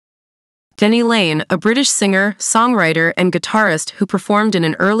Denny Laine, a British singer, songwriter, and guitarist who performed in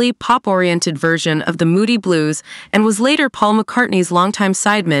an early pop-oriented version of the Moody blues and was later Paul McCartney's longtime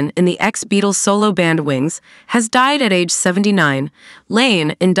sideman in the ex-Beatles solo band Wings, has died at age 79.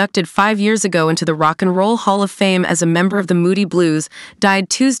 Laine, inducted 5 years ago into the Rock and Roll Hall of Fame as a member of the Moody Blues, died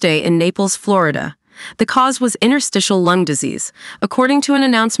Tuesday in Naples, Florida. The cause was interstitial lung disease, according to an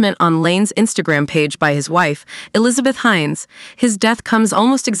announcement on Laine's Instagram page by his wife, Elizabeth Hines. His death comes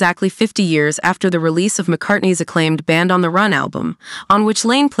almost exactly 50 years after the release of McCartney's acclaimed Band on the Run album, on which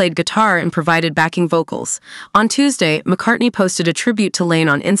Laine played guitar and provided backing vocals. On Tuesday, McCartney posted a tribute to Laine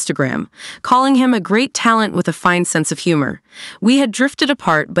on Instagram, calling him a great talent with a fine sense of humor. "We had drifted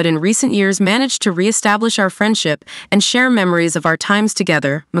apart, but in recent years managed to re-establish our friendship and share memories of our times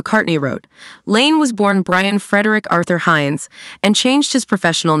together," McCartney wrote. Laine was born Brian Frederick Arthur Hines and changed his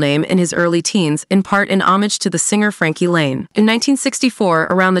professional name in his early teens, in part in homage to the singer Frankie Laine. In 1964,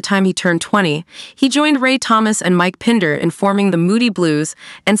 around the time he turned 20, he joined Ray Thomas and Mike Pinder in forming the Moody Blues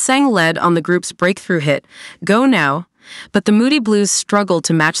and sang lead on the group's breakthrough hit, Go Now. But the Moody Blues struggled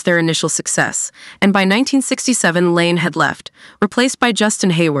to match their initial success, and by 1967 Laine had left, replaced by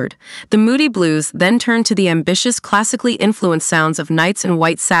Justin Hayward. The Moody Blues then turned to the ambitious, classically influenced sounds of Nights in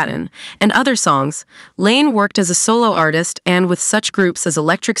White Satin and other songs. Laine worked as a solo artist and with such groups as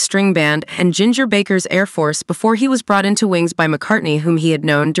Electric String Band and Ginger Baker's Air Force before he was brought into Wings by McCartney, whom he had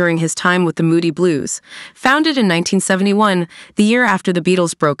known during his time with the Moody Blues. Founded in 1971, the year after the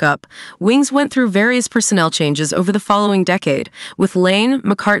Beatles broke up, Wings went through various personnel changes over the following decade, with Laine,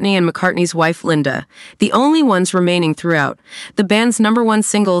 McCartney, and McCartney's wife Linda, the only ones remaining throughout. The band's #1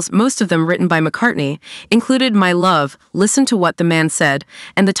 singles, most of them written by McCartney, included My Love, Listen to What the Man Said,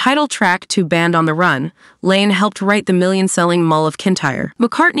 and the title track to Band on the Run. Laine helped write the million-selling Mull of Kintyre.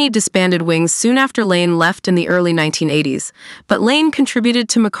 McCartney disbanded Wings soon after Laine left in the early 1980s, but Laine contributed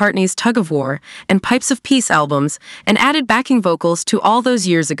to McCartney's Tug of War and Pipes of Peace albums and added backing vocals to All Those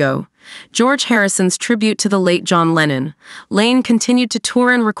Years Ago. George Harrison's tribute to the late John Lennon. Laine continued to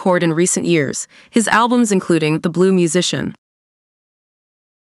tour and record in recent years, his albums including The Blue Musician.